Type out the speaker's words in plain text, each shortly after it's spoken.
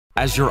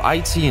As your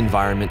IT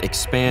environment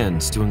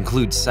expands to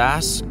include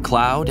SaaS,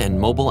 cloud, and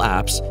mobile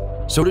apps,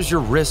 so does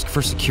your risk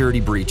for security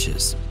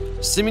breaches.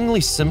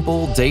 Seemingly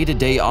simple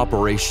day-to-day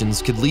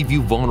operations could leave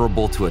you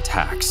vulnerable to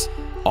attacks.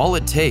 All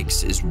it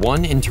takes is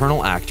one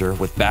internal actor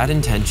with bad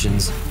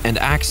intentions and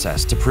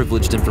access to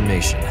privileged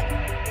information.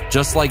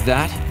 Just like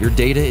that, your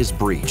data is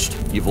breached.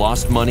 You've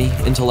lost money,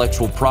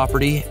 intellectual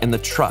property, and the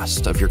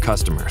trust of your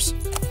customers.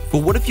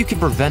 But what if you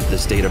could prevent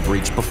this data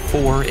breach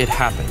before it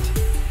happened?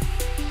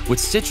 With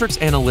Citrix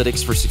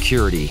Analytics for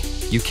Security,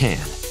 you can.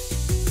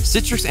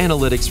 Citrix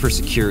Analytics for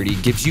Security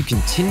gives you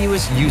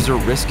continuous user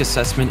risk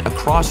assessment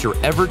across your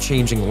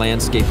ever-changing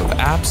landscape of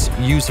apps,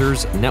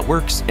 users,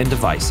 networks, and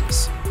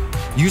devices.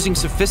 Using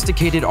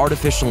sophisticated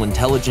artificial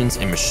intelligence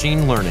and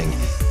machine learning,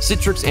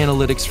 Citrix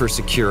Analytics for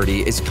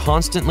Security is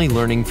constantly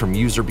learning from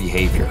user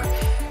behavior,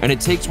 and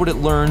it takes what it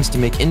learns to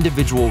make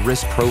individual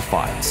risk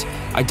profiles,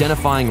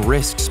 identifying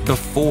risks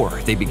before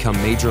they become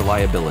major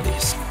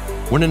liabilities.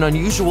 When an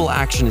unusual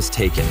action is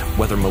taken,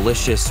 whether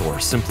malicious or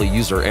simply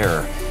user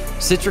error,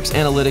 Citrix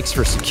Analytics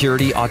for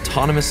Security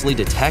autonomously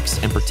detects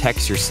and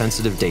protects your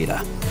sensitive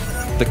data.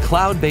 The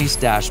cloud-based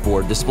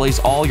dashboard displays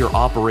all your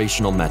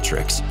operational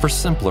metrics for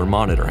simpler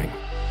monitoring.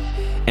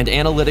 And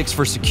Analytics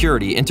for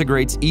Security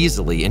integrates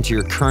easily into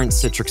your current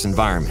Citrix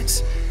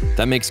environments.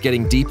 That makes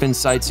getting deep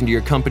insights into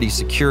your company's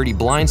security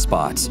blind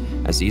spots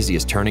as easy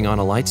as turning on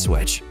a light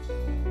switch.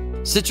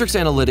 Citrix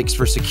Analytics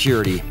for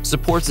Security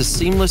supports a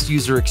seamless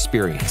user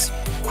experience,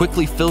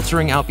 quickly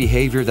filtering out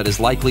behavior that is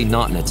likely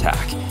not an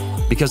attack,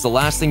 because the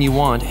last thing you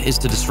want is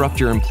to disrupt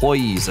your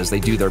employees as they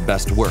do their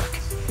best work.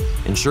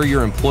 Ensure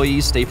your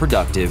employees stay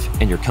productive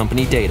and your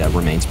company data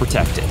remains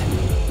protected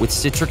with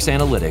Citrix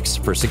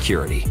Analytics for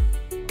Security.